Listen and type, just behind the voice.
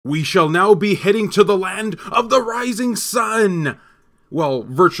We shall now be heading to the land of the rising sun! Well,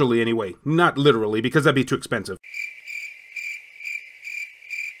 virtually anyway, not literally, because that'd be too expensive.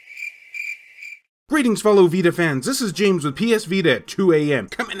 Greetings fellow Vita fans, this is James with PS Vita at 2 AM,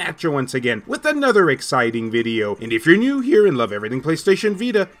 coming at you once again with another exciting video. And if you're new here and love everything PlayStation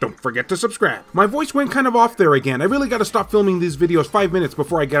Vita, don't forget to subscribe. My voice went kind of off there again. I really gotta stop filming these videos 5 minutes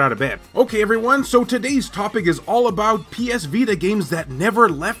before I get out of bed. Okay everyone, so today's topic is all about PS Vita games that never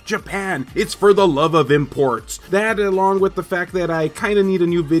left Japan. It's for the love of imports. That along with the fact that I kinda need a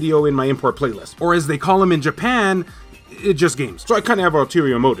new video in my import playlist. Or as they call them in Japan, just games. So I kind of have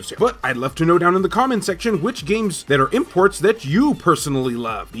ulterior motives here. But I'd love to know down in the comment section which games that are imports that you personally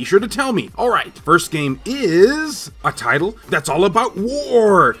love. Be sure to tell me. Alright, first game is a title that's all about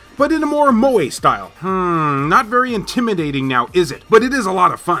war, but in a more moe style. Not very intimidating now, is it? But it is a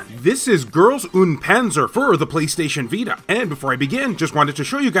lot of fun. This is Girls Und Panzer for the PlayStation Vita. And before I begin, just wanted to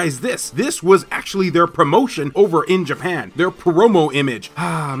show you guys this. This was actually their promotion over in Japan. Their promo image.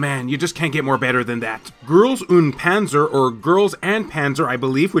 Ah man, you just can't get more better than that. Girls Und Panzer, or Girls and Panzer, I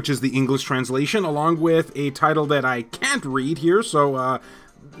believe, which is the English translation, along with a title that I can't read here, so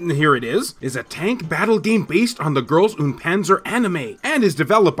here it is a tank battle game based on the Girls Und Panzer anime, and is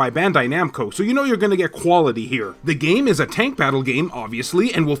developed by Bandai Namco, so you know you're gonna get quality here. The game is a tank battle game,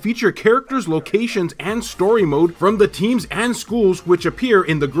 obviously, and will feature characters, locations, and story mode from the teams and schools which appear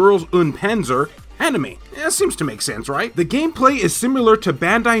in the Girls Und Panzer anime. Yeah, seems to make sense, right? The gameplay is similar to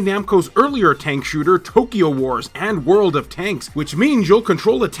Bandai Namco's earlier tank shooter Tokyo Wars and World of Tanks, which means you'll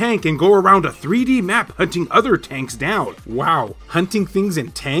control a tank and go around a 3D map hunting other tanks down. Wow, hunting things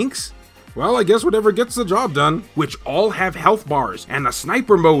in tanks? Well, I guess whatever gets the job done. Which all have health bars, and a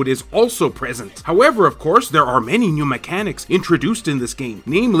sniper mode is also present. However, of course, there are many new mechanics introduced in this game,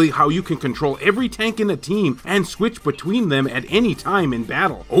 namely how you can control every tank in a team and switch between them at any time in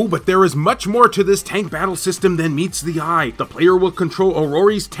battle. Oh, but there is much more to this tank battle system than meets the eye. The player will control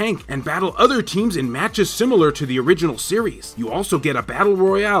Aurori's tank and battle other teams in matches similar to the original series. You also get a battle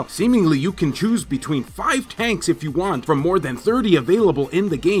royale. Seemingly, you can choose between 5 tanks if you want from more than 30 available in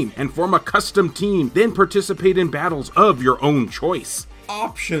the game, and form a custom team, then participate in battles of your own choice.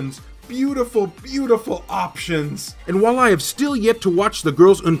 Options. Beautiful, beautiful options. And while I have still yet to watch the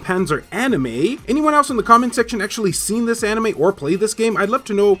Girls Und Panzer anime, anyone else in the comment section actually seen this anime or play this game? I'd love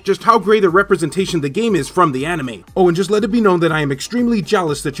to know just how great a representation the game is from the anime. Oh, and just let it be known that I am extremely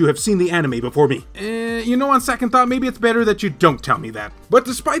jealous that you have seen the anime before me. You know, on second thought, maybe it's better that you don't tell me that. But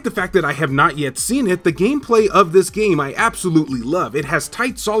despite the fact that I have not yet seen it, the gameplay of this game I absolutely love. It has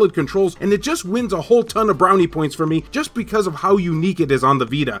tight, solid controls, and it just wins a whole ton of brownie points for me just because of how unique it is on the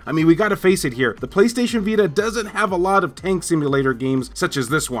Vita. I mean, we gotta face it here, the PlayStation Vita doesn't have a lot of tank simulator games such as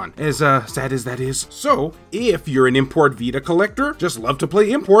this one, as sad as that is. So, if you're an import Vita collector, just love to play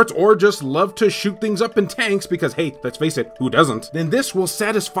imports, or just love to shoot things up in tanks because hey, let's face it, who doesn't? Then this will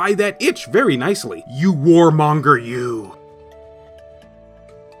satisfy that itch very nicely. You warmonger, you.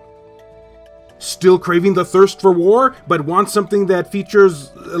 Still craving the thirst for war, but want something that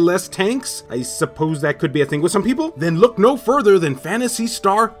features less tanks? I suppose that could be a thing with some people? Then look no further than Phantasy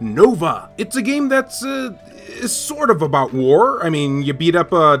Star Nova. It's a game that's is sort of about war. I mean, you beat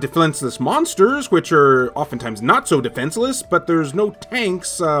up defenseless monsters, which are oftentimes not so defenseless, but there's no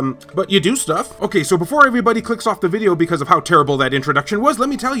tanks, but you do stuff. Okay, so before everybody clicks off the video because of how terrible that introduction was, let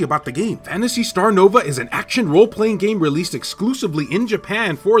me tell you about the game. Phantasy Star Nova is an action role-playing game released exclusively in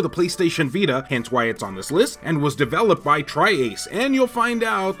Japan for the PlayStation Vita, hence why it's on this list, and was developed by Tri-Ace. And you'll find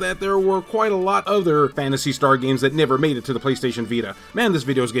out that there were quite a lot other Phantasy Star games that never made it to the PlayStation Vita. Man, this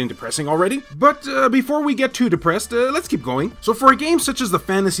video is getting depressing already. But before we get too depressed, let's keep going. So for a game such as the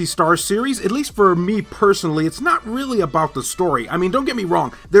Phantasy Star series, at least for me personally, it's not really about the story. I mean, don't get me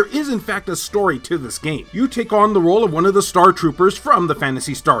wrong, there is in fact a story to this game. You take on the role of one of the Star Troopers from the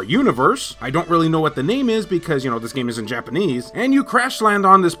Phantasy Star universe. I don't really know what the name is because, you know, this game is in Japanese. And you crash land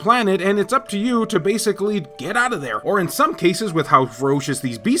on this planet, and it's up to you to basically get out of there. Or in some cases, with how ferocious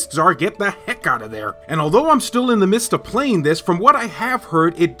these beasts are, get the heck out of there. And although I'm still in the midst of playing this, from what I have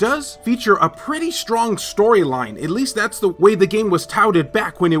heard, it does feature a pretty strong storyline. At least that's the way the game was touted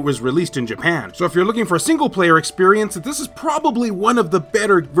back when it was released in Japan. So if you're looking for a single player experience, this is probably one of the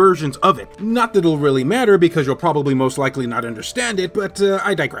better versions of it. Not that it'll really matter because you'll probably most likely not understand it, but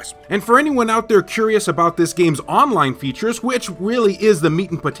I digress. And for anyone out there curious about this game's online features, which really is the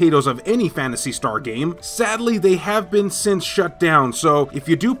meat and potatoes of any Phantasy Star game, sadly they have been since shut down. So if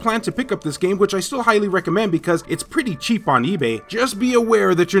you do plan to pick up this game, which I still highly recommend because it's pretty cheap on eBay, just be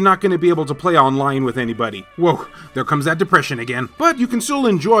aware that you're not going to be able to play online with anybody. Phantasy. Whoa, there comes that depression again. But you can still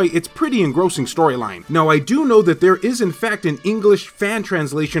enjoy its pretty engrossing storyline. Now, I do know that there is in fact an English fan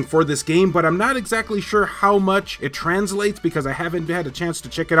translation for this game, but I'm not exactly sure how much it translates because I haven't had a chance to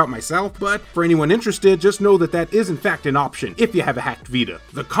check it out myself. But for anyone interested, just know that that is in fact an option if you have a hacked Vita.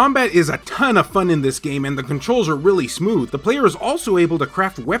 The combat is a ton of fun in this game and the controls are really smooth. The player is also able to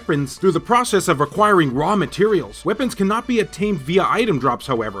craft weapons through the process of acquiring raw materials. Weapons cannot be obtained via item drops,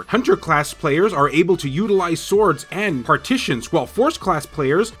 however. Hunter class players are able to utilize swords and partitions, while Force class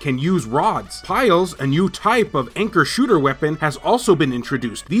players can use rods. Piles, a new type of anchor shooter weapon, has also been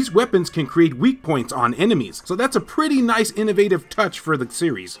introduced. These weapons can create weak points on enemies, so that's a pretty nice innovative touch for the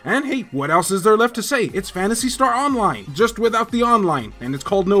series. And hey, what else is there left to say? It's Phantasy Star Online, just without the online, and it's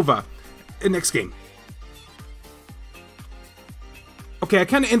called Nova. Next game. Okay, I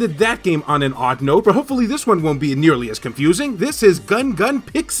kind of ended that game on an odd note, but hopefully this one won't be nearly as confusing. This is Gun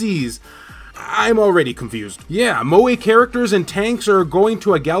Pixies. I'm already confused. Yeah, Moe characters and tanks are going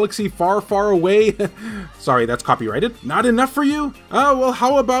to a galaxy far, far away. Sorry, that's copyrighted. Not enough for you? Well,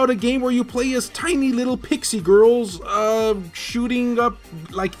 how about a game where you play as tiny little pixie girls, shooting up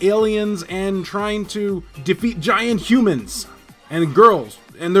like aliens and trying to defeat giant humans and girls.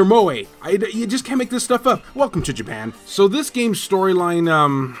 And they're Moe. You just can't make this stuff up. Welcome to Japan. So this game's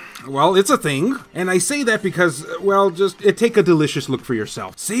storyline, well, it's a thing. And I say that because, well, just take a delicious look for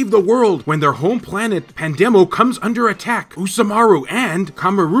yourself. Save the world when their home planet, Pandemo, comes under attack. Usamaru and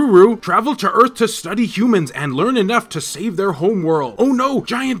Kamaruru travel to Earth to study humans and learn enough to save their home world. Oh no,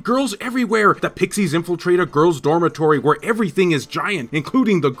 giant girls everywhere. The Pixies infiltrate a girls' dormitory where everything is giant,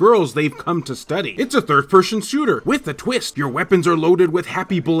 including the girls they've come to study. It's a third-person shooter with a twist. Your weapons are loaded with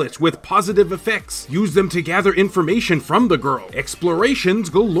happy bullets with positive effects. Use them to gather information from the girl. Explorations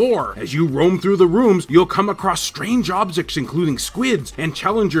galore. As you roam through the rooms, you'll come across strange objects including squids and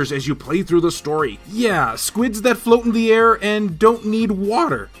challengers as you play through the story. Yeah, squids that float in the air and don't need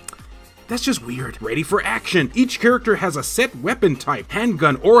water. That's just weird. Ready for action. Each character has a set weapon type,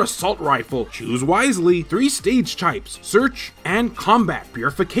 handgun or assault rifle. Choose wisely. 3 stage types, search and combat,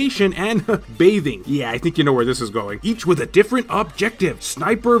 purification and bathing. Yeah, I think you know where this is going. Each with a different objective.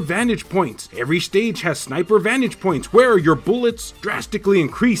 Sniper vantage points. Every stage has sniper vantage points where your bullets drastically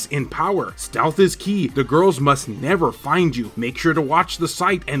increase in power. Stealth is key. The girls must never find you. Make sure to watch the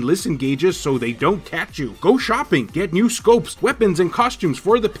sight and listen gauges so they don't catch you. Go shopping. Get new scopes, weapons and costumes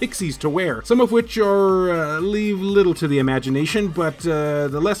for the Pixies to wear. Some of which are leave little to the imagination, but the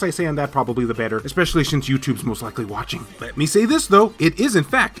less I say on that, probably the better, especially since YouTube's most likely watching. Let me say this though, it is in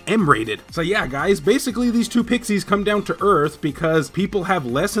fact M-rated. So yeah guys, basically these two Pixies come down to Earth because people have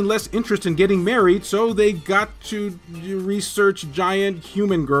less and less interest in getting married, so they got to research giant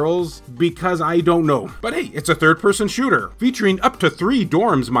human girls because I don't know. But hey, it's a third-person shooter, featuring up to 3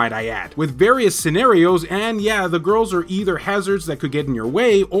 dorms, might I add, with various scenarios, and yeah, the girls are either hazards that could get in your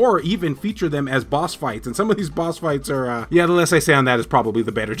way, or even feature them as boss fights, and some of these boss fights are, yeah, the less I say on that is probably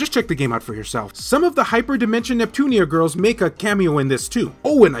the better. Just check the game out for yourself. Some of the Hyperdimension Neptunia girls make a cameo in this too.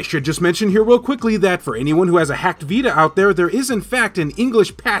 Oh, and I should just mention here real quickly that for anyone who has a hacked Vita out there, there is in fact an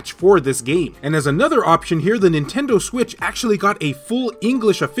English patch for this game. And as another option here, the Nintendo Switch actually got a full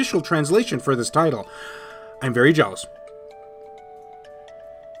English official translation for this title. I'm very jealous.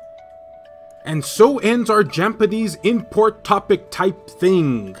 And so ends our Japanese import topic type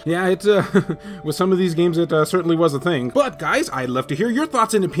thing. Yeah, it's with some of these games it certainly was a thing. But guys, I'd love to hear your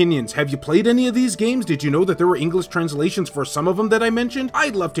thoughts and opinions. Have you played any of these games? Did you know that there were English translations for some of them that I mentioned?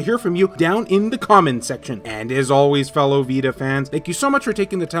 I'd love to hear from you down in the comments section. And as always, fellow Vita fans, thank you so much for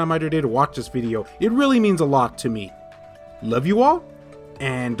taking the time out of your day to watch this video. It really means a lot to me. Love you all,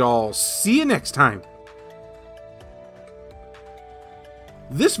 and I'll see you next time.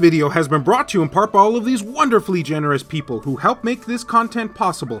 This video has been brought to you in part by all of these wonderfully generous people who help make this content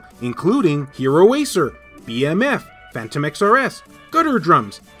possible, including Hero Acer, BMF, Phantom XRS, Gutter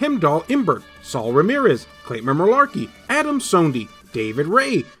Drums, Himdall Imbert, Saul Ramirez, Clayton Merlarkey, Adam Sondi, David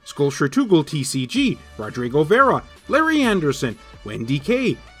Ray, Skullshirtugel TCG, Rodrigo Vera, Larry Anderson, Wendy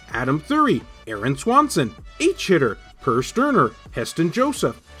K, Adam Thury, Aaron Swanson, H-Hitter, Per Sterner, Heston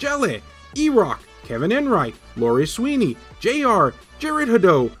Joseph, Jelly, E-Rock, Kevin Enright, Lori Sweeney, JR, Jared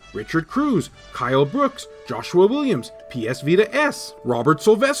Haddo, Richard Cruz, Kyle Brooks, Joshua Williams, PS Vita S, Robert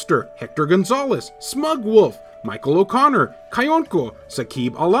Sylvester, Hector Gonzalez, Smug Wolf, Michael O'Connor, Kayonko,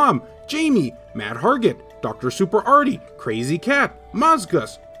 Sakib Alam, Jamie, Matt Hargett, Dr. Super Artie, Crazy Cat,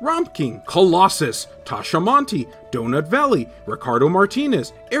 Mazgus, Romp King, Colossus, Tasha Monty, Donut Valley, Ricardo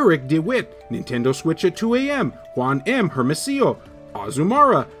Martinez, Eric DeWitt, Nintendo Switch at 2 AM, Juan M. Hermosillo,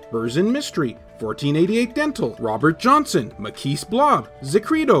 Azumara, Burzin Mystery, 1488 Dental, Robert Johnson, Makis Blob,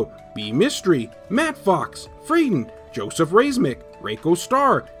 Zicredo, B Mystery, Matt Fox, Freden, Joseph Razmik, Reiko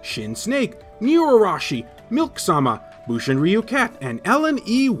Star, Shin Snake, Nirarashi, Milk Sama, Bushin Ryu Cat, and Ellen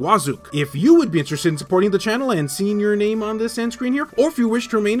E. Wazuk. If you would be interested in supporting the channel and seeing your name on this end screen here, or if you wish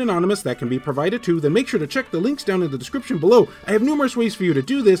to remain anonymous, that can be provided too, then make sure to check the links down in the description below. I have numerous ways for you to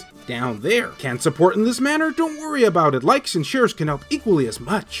do this down there. Can't support in this manner? Don't worry about it. Likes and shares can help equally as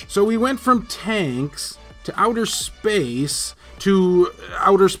much. So we went from tanks to outer space to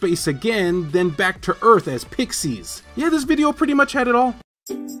outer space again, then back to Earth as Pixies. Yeah, this video pretty much had it all.